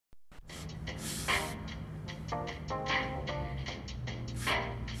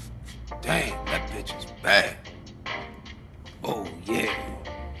Hey. Oh, yeah.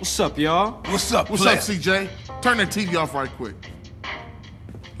 What's up, y'all? What's up, What's player? up, CJ? Turn that TV off right quick.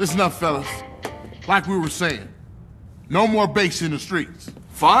 Listen up, fellas. Like we were saying, no more base in the streets.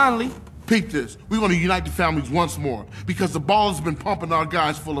 Finally. Peep this. We're gonna unite the families once more because the ball has been pumping our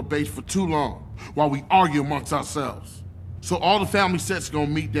guys full of base for too long while we argue amongst ourselves. So all the family sets are gonna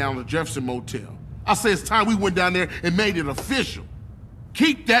meet down at the Jefferson Motel. I say it's time we went down there and made it official.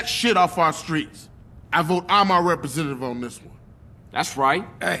 Keep that shit off our streets. I vote I'm our representative on this one. That's right.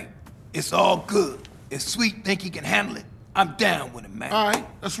 Hey, it's all good. If Sweet think he can handle it, I'm down with it, man. All right,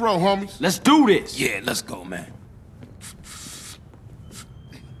 let's roll, homies. Let's do this. Yeah, let's go, man.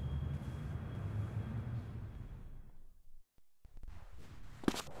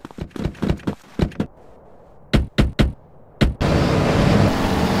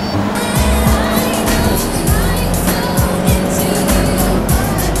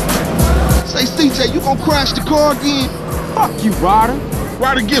 Say, CJ, you gonna crash the car again? Fuck you, Ryder.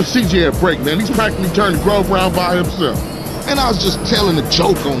 Ryder, give CJ a break, man. He's practically turned the Grove around by himself. And I was just telling a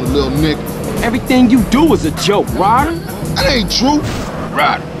joke on the little nigga. Everything you do is a joke, Ryder. That ain't true.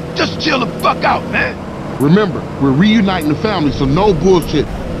 Ryder, just chill the fuck out, man. Remember, we're reuniting the family, so no bullshit.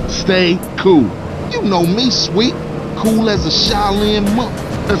 Stay cool. You know me, Sweet. Cool as a Shaolin monk.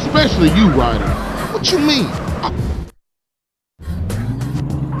 Especially you, Ryder. What you mean?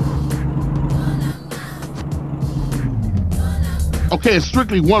 Okay, it's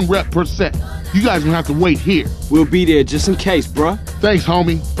strictly 1 rep per set. You guys gonna have to wait here. We'll be there just in case, bruh. Thanks,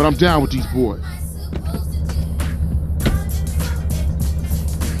 homie, but I'm down with these boys.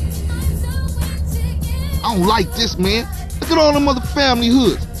 I don't like this, man. Look at all them other family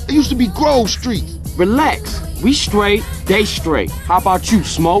hoods. They used to be Grove Streets. Relax. We straight, they straight. How about you,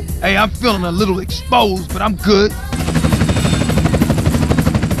 Smoke? Hey, I'm feeling a little exposed, but I'm good. This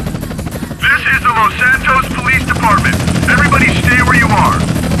is the Los Santos Police Department. Everybody stay where you are.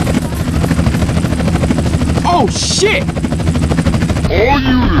 Oh, shit! All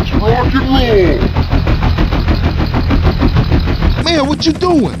units, rock and roll! Man, what you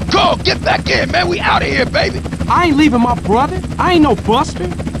doing? Go, get back in, man. We out of here, baby. I ain't leaving my brother. I ain't no buster.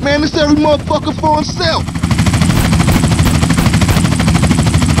 Man, it's every motherfucker for himself.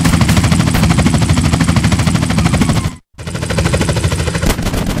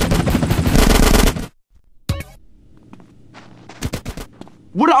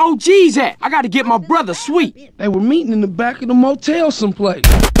 Where the OGs at? I gotta get my brother Sweet. They were meeting in the back of the motel someplace.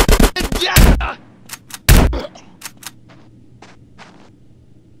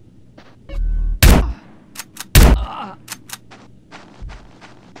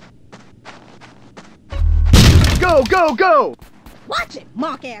 Go, go, go! Watch it,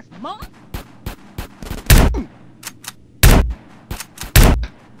 mark-ass mark.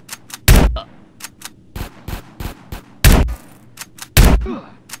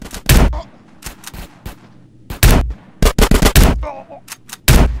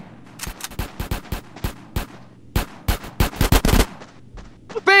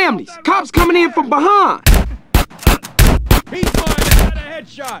 Families! Cops coming in from behind! He's mine! I had a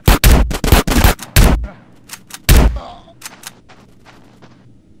headshot!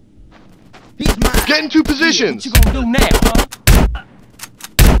 He's mine. Get into positions! What you gonna do now, huh?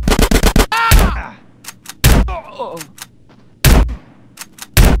 Ah!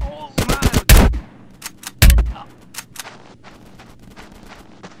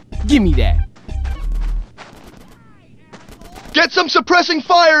 Give me that. Get some suppressing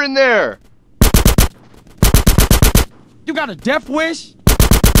fire in there! You got a death wish?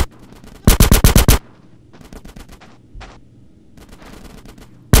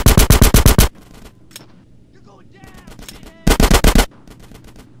 You're going down,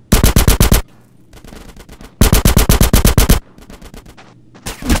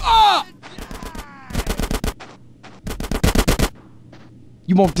 Ah!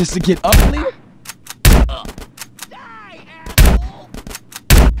 You want this to get ugly?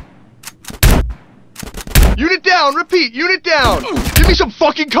 Unit down! Repeat! Unit down! Give me some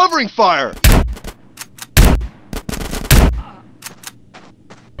fucking covering fire!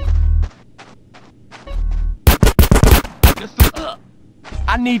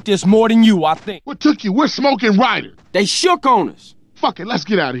 I need this more than you, I think. What took you? We're smoking Ryder. They shook on us. Fuck it, let's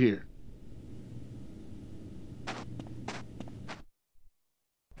get out of here.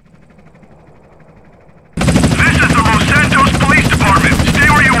 This is the Los Santos Police Department. Stay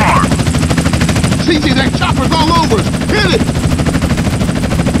where you are. CJ, that chopper's all over us. Hit it!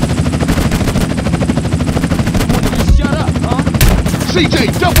 Shut up, huh?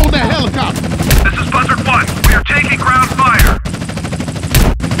 CJ, jump on that helicopter. This is Buzzard 1. We are taking ground fire.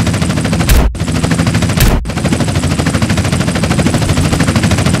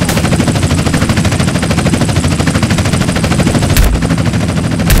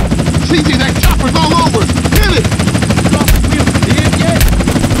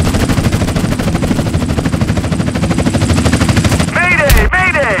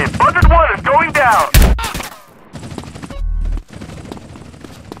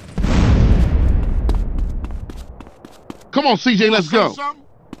 Come on, CJ, let's go.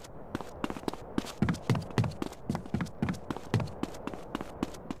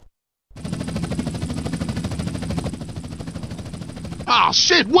 Ah,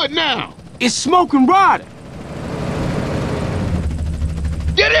 shit, what now? It's Smoke and Ryder.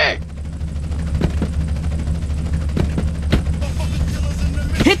 Get in!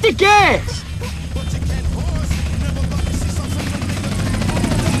 Hit the gas!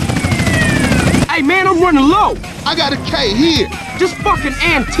 Hey man, I'm running low. I got a K here. Just fucking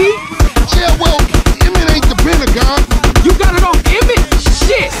antique. Yeah, well, Emmett ain't the Pentagon. You got it on Emmett?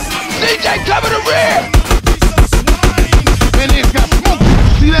 Shit! CJ, cover the rear! Man, it's got smoke.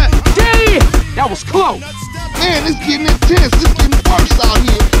 See that? Damn! That was close. Man, it's getting intense. It's getting worse out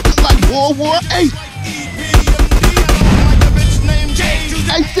here. It's like World War VIII.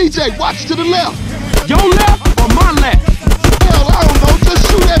 Hey, CJ, watch to the left. Your left or my left? Hell, I don't know. Just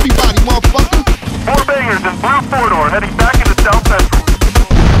shoot everybody, motherfucker. 4 bangers in blue corridor heading back into South Central.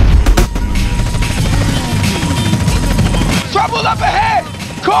 Trouble up ahead!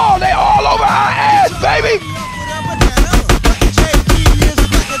 Call, they all over our ass, baby!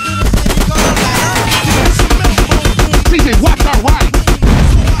 CJ, watch our right.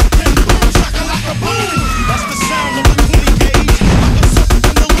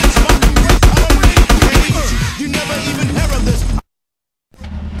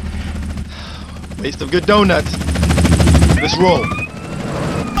 Waste of good donuts. Let's roll.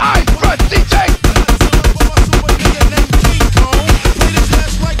 Eyes front, CJ!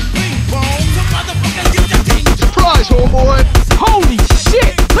 Surprise, homeboy! Holy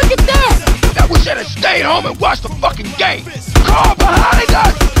shit! Look at that! Now we should have stayed home and watched the fucking game. Call behind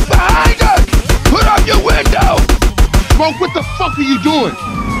us! Behind us! Put up your window! Smoke, what the fuck are you doing?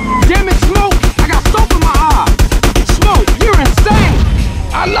 Damn it, Smoke! I got soap in my eye! Smoke, you're insane!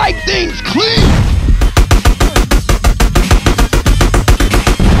 I like things clean!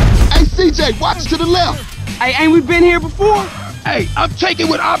 Hey, CJ, watch to the left. Hey, ain't we been here before? Hey, I'm taking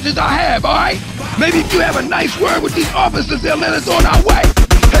what options I have, alright? Maybe if you have a nice word with these officers, they'll let us on our way.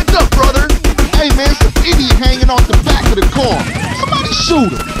 Heads up, brother! Hey, man, some idiot hanging off the back of the car. Somebody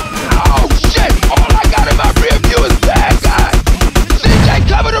shoot him. Oh, shit! All I got in my rear view is bad guys! CJ,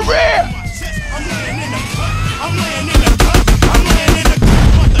 cover the rear!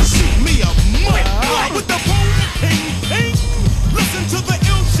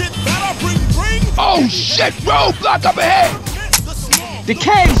 Oh, shit! Roadblock up ahead! The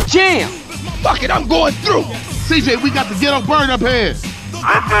cave's jammed! Fuck it, I'm going through! CJ, we got the ghetto bird up here. This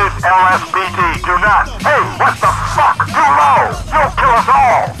is LSBT. Do not. Hey, what the fuck? Too low. You'll kill us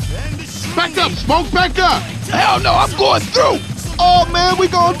all. Back up, Smoke, back up. Hell no, I'm going through! Oh, man, we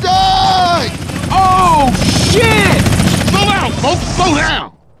gonna die. Oh, shit! Slow down, Smoke, slow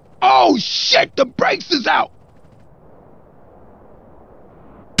down. Oh shit, the brakes is out!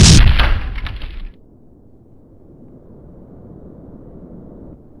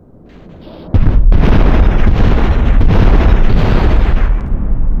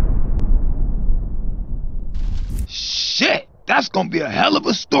 Shit, that's gonna be a hell of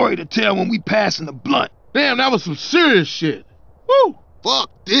a story to tell when we passing the blunt. Damn, that was some serious shit. Woo!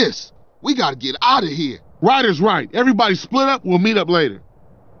 Fuck this. We gotta get out of here. Ryder's right. Everybody split up, we'll meet up later.